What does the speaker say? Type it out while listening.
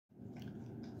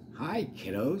Hi,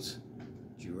 kiddos.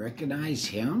 Do you recognize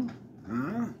him?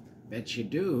 Huh? Bet you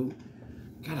do.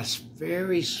 Got a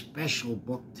very special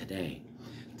book today.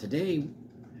 Today,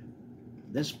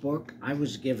 this book I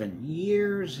was given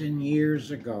years and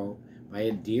years ago by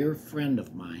a dear friend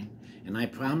of mine, and I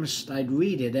promised I'd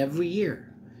read it every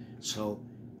year. So,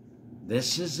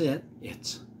 this is it.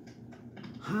 It's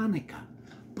Hanukkah,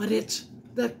 but it's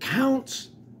the Count's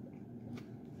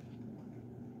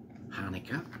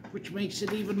Hanukkah, which makes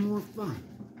it even more fun.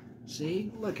 See,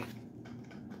 look at it.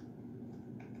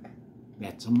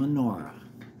 That's a menorah,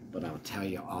 but I'll tell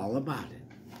you all about it.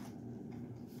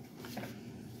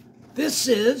 This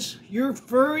is your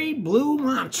furry blue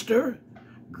monster,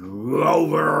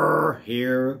 Grover,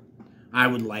 here. I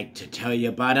would like to tell you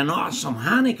about an awesome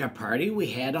Hanukkah party we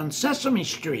had on Sesame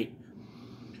Street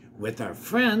with our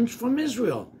friends from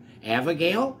Israel,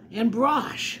 Abigail and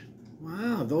Brosh.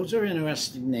 Wow, those are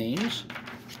interesting names.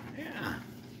 Yeah.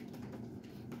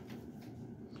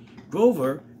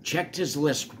 Grover checked his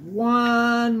list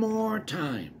one more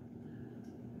time.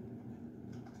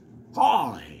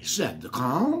 "Hi," said the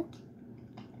Count.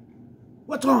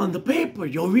 "What's on the paper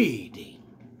you're reading?"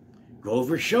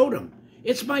 Grover showed him.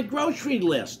 "It's my grocery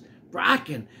list. Brock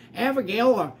and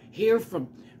Abigail are here from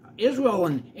Israel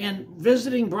and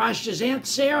visiting Brosh's Aunt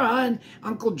Sarah and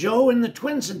Uncle Joe and the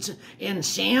twins and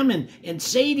Sam and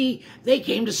Sadie. They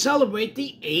came to celebrate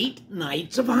the 8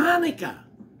 nights of Hanukkah.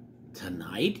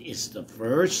 Tonight is the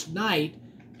first night,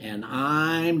 and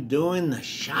I'm doing the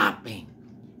shopping."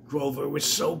 Grover was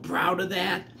so proud of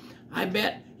that. I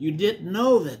bet you didn't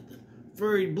know that the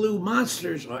furry blue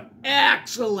monsters are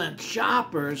excellent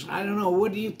shoppers. I don't know,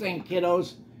 what do you think,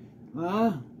 kiddos?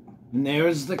 Huh? And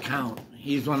there's the Count.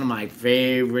 He's one of my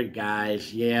favorite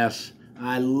guys. Yes,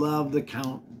 I love the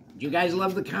Count. Do you guys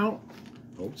love the Count?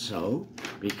 Hope so,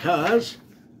 because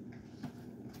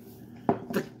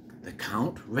the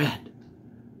Count read,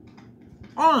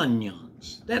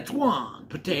 "Onions, that's 1.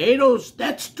 Potatoes,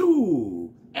 that's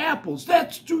 2. Apples,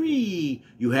 that's 3.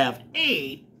 You have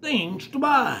 8 things to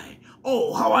buy.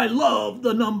 Oh, how I love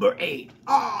the number 8.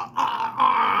 Ah, ah,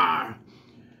 ah."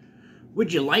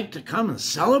 "Would you like to come and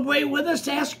celebrate with us?"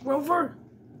 asked Grover.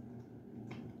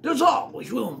 "There's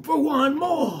always room for one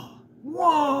more."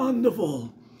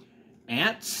 "Wonderful."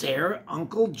 Aunt Sarah,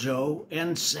 Uncle Joe,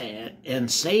 and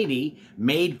Sadie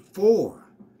made 4.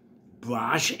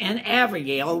 Brosh and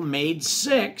Abigail made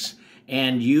 6.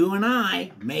 And you and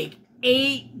I make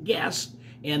 8 guests.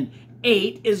 And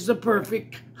 8 is the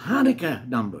perfect Hanukkah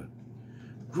number.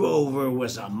 Grover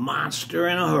was a monster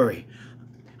in a hurry.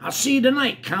 "I'll see you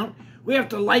tonight, Count. We have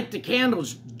to light the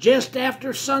candles just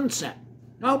after sunset.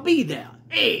 I'll be there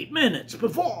 8 minutes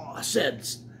before," said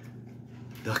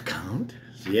the Count.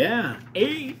 Yeah,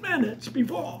 8 minutes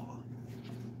before.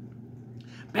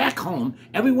 Back home,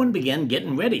 everyone began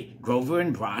getting ready. Grover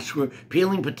and Brosh were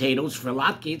peeling potatoes for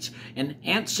latkes, and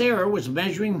Aunt Sarah was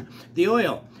measuring the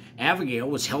oil. Abigail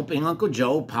was helping Uncle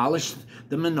Joe polish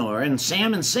the menorah, and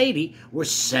Sam and Sadie were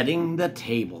setting the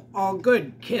table. All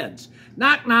good kids.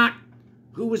 "Knock, knock."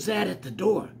 Who was that at the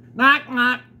door? "Knock,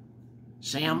 knock."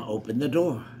 Sam opened the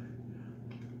door.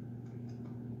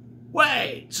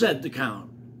 "Wait," said the Count.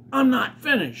 "I'm not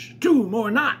finished. 2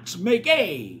 more knocks make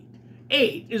 8.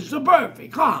 8 is the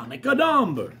perfect Hanukkah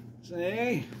number."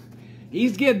 See?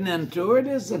 He's getting into it,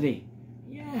 isn't he?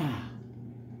 Yeah.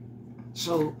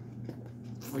 So,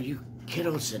 for you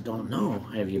kiddos that don't know,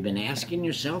 have you been asking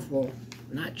yourself, well,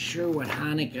 not sure what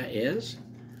Hanukkah is?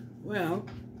 Well,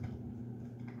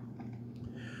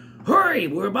 "Hurry,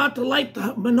 we're about to light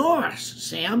the menorah,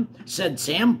 Sam," said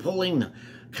Sam, pulling the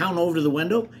Count over to the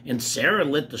window, and Sarah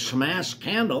lit the Shamash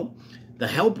candle, the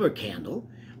helper candle.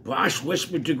 Brosh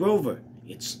whispered to Grover,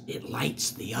 It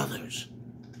lights the others."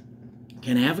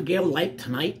 "Can Abigail light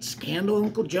tonight's candle,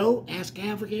 Uncle Joe?" asked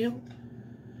Abigail.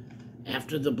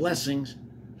 After the blessings,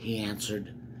 he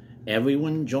answered.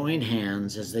 Everyone joined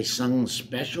hands as they sung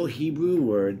special Hebrew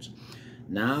words.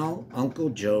 Now Uncle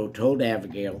Joe told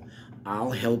Abigail,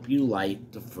 "I'll help you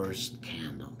light the first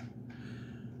candle."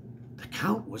 The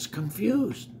Count was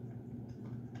confused.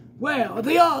 "Where are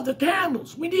the other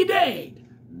candles? We need 8.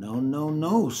 "No, no,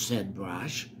 no," said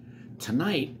Brosh.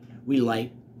 "Tonight we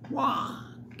light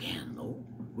 1 candle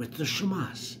with the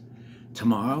Shamash.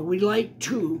 Tomorrow we light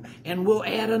 2, and we'll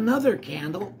add another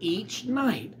candle each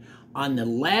night. On the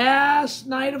last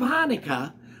night of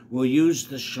Hanukkah, we'll use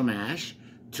the Shamash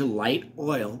to light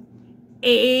oil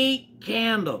 8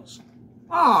 candles.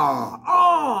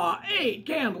 8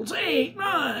 candles, 8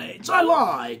 nights. I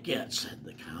like it," said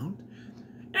the Count.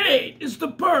 8 is the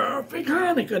perfect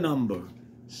Hanukkah number."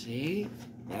 See?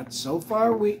 That's so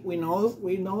far we know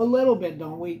a little bit,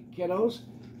 don't we, kiddos?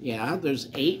 Yeah, there's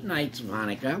 8 nights of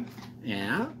Hanukkah.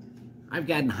 Yeah. I've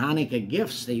gotten Hanukkah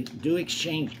gifts. They do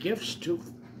exchange gifts, too,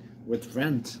 with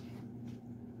friends.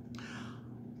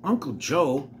 Uncle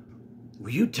Joe, will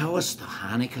you tell us the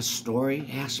Hanukkah story?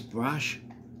 Asked Brush.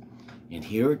 And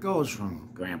here it goes from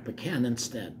Grandpa Ken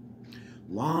instead.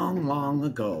 Long, long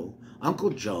ago, Uncle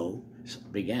Joe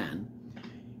began,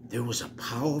 there was a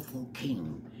powerful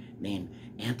king named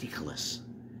Antiochus.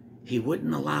 He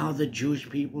wouldn't allow the Jewish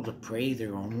people to pray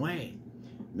their own way.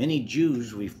 Many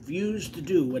Jews refused to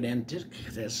do what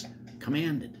Antiochus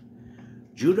commanded.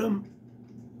 Judah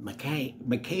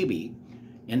Maccabee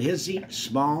and his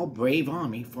small, brave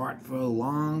army fought for a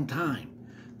long time.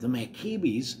 The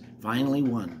Maccabees finally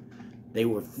won. They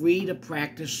were free to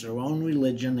practice their own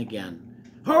religion again.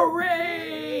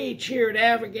 Hooray! Cheered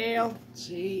Abigail.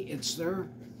 See, it's their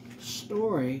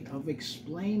story of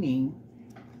explaining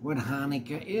what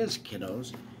Hanukkah is,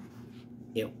 kiddos.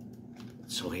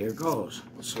 So here goes.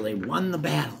 So they won the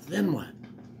battle. Then what?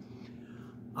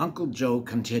 Uncle Joe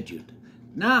continued.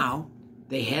 Now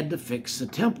they had to fix the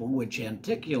temple which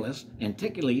Antiochus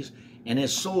and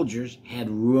his soldiers had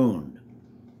ruined.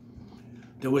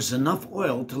 There was enough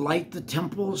oil to light the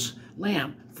temple's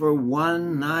lamp for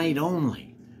one night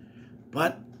only.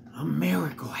 But a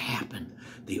miracle happened.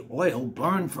 The oil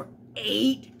burned for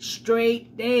 8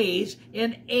 straight days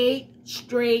and 8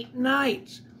 straight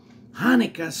nights.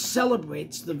 Hanukkah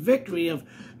celebrates the victory of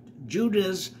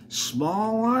Judah's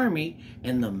small army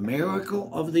and the miracle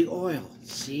of the oil.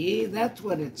 See, that's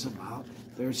what it's about.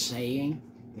 They're saying,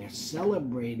 they're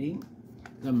celebrating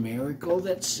the miracle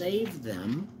that saved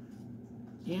them.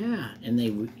 Yeah, and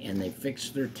they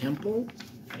fixed their temple.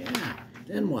 Yeah,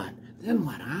 then what? Then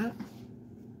what, huh?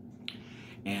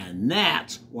 And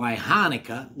that's why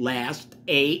Hanukkah lasts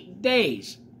 8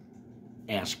 days,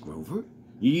 asked Grover.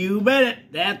 You bet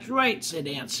it. That's right, said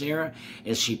Aunt Sarah,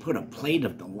 as she put a plate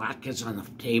of the latkes on the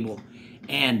table.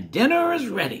 And dinner is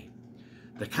ready.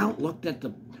 The Count looked at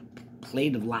the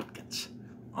plate of latkes.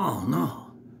 Oh,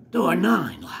 no, there are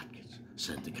 9 latkes,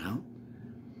 said the Count.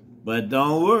 But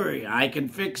don't worry, I can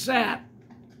fix that,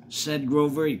 said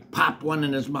Grover. He popped one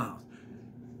in his mouth.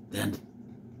 Then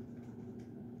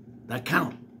the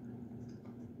Count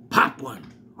popped one.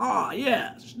 Oh,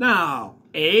 yes. Now,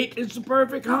 8 is the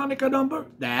perfect Hanukkah number?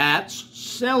 That's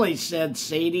silly, said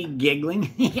Sadie,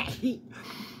 giggling.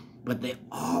 But they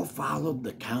all followed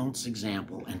the Count's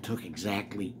example and took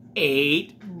exactly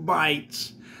 8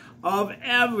 bites of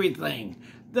everything.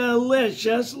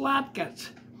 Delicious latkes,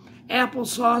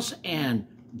 applesauce, and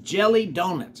jelly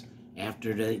donuts.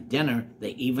 After the dinner,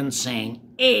 they even sang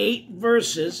 8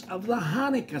 verses of the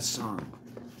Hanukkah song.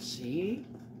 See?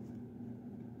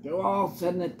 They're all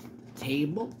sitting at the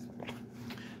table.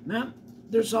 Now,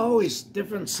 there's always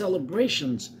different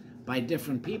celebrations by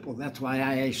different people. That's why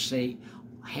I say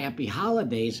happy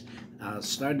holidays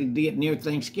starting to get near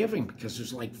Thanksgiving, because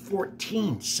there's like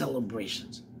 14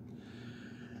 celebrations.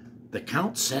 The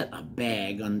Count set a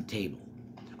bag on the table.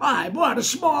 I bought a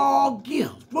small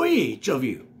gift for each of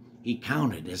you. He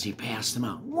counted as he passed them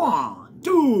out. 1,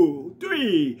 2,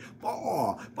 3,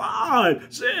 4, 5,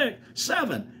 6,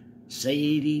 7.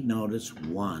 Sadie noticed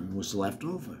 1 was left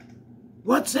over.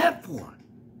 What's that for?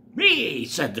 Me,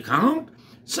 said the Count.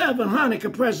 7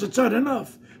 Hanukkah presents aren't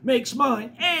enough. Makes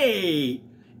mine 8.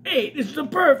 8 is the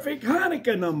perfect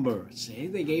Hanukkah number. See,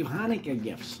 they gave Hanukkah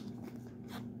gifts.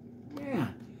 Yeah,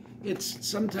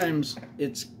 sometimes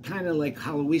it's kind of like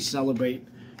how we celebrate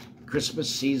Christmas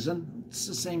season. It's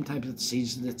the same type of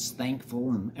season. It's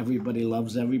thankful and everybody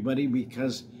loves everybody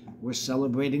because we're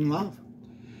celebrating love.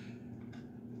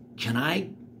 Can I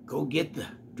go get the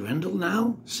Drindle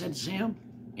now? Said Sam.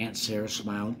 Aunt Sarah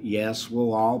smiled. Yes,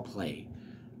 we'll all play.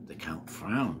 The Count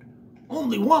frowned.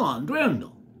 Only 1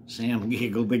 Drindle. Sam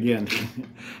giggled again.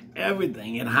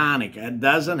 Everything in Hanukkah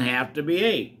doesn't have to be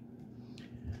 8.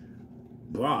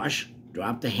 Brosh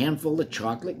dropped a handful of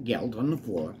chocolate gelt on the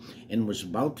floor and was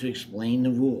about to explain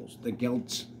the rules. The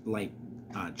gelt's like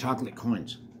chocolate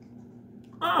coins.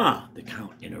 Ah, the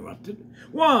Count interrupted.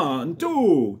 1,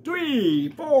 2, 3,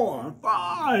 4,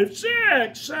 5,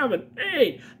 6, 7,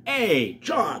 8. 8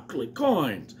 chocolate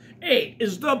coins. 8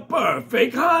 is the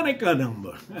perfect Hanukkah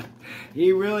number.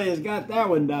 He really has got that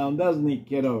one down, doesn't he,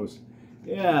 kiddos?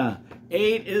 Yeah,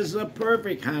 8 is the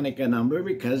perfect Hanukkah number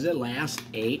because it lasts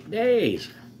 8 days.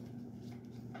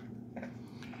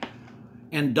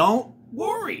 And don't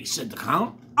worry, said the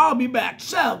Count. I'll be back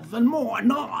 7 more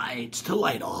nights to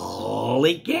light all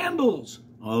 8 candles.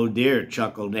 Oh dear,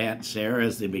 chuckled Aunt Sarah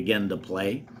as they began to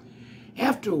play.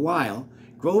 After a while,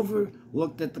 Grover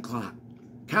looked at the clock.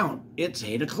 Count, it's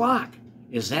 8 o'clock.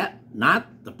 Is that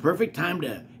not the perfect time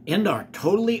to end our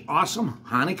totally awesome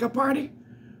Hanukkah party?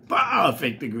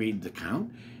 Perfect, agreed the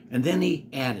Count. And then he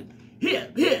added,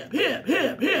 hip, hip, hip,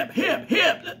 hip, hip, hip,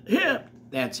 hip, hip.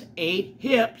 That's 8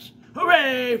 hips.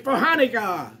 Hooray for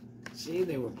Hanukkah! See,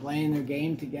 they were playing their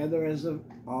game together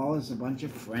all as a bunch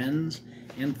of friends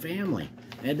and family.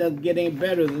 It doesn't get any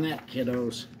better than that,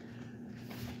 kiddos.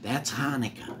 That's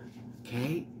Hanukkah,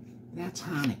 okay? That's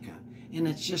Hanukkah. And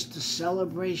it's just a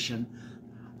celebration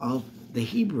of the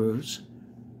Hebrews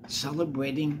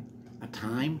celebrating a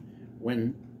time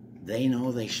when they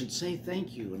know they should say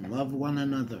thank you and love one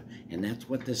another. And that's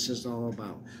what this is all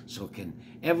about. So can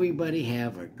everybody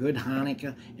have a good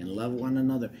Hanukkah and love one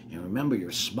another? And remember,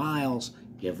 your smiles,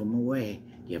 give them away.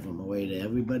 Give them away to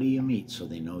everybody you meet so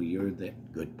they know you're the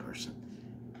good person.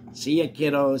 See ya,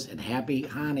 kiddos, and happy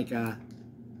Hanukkah.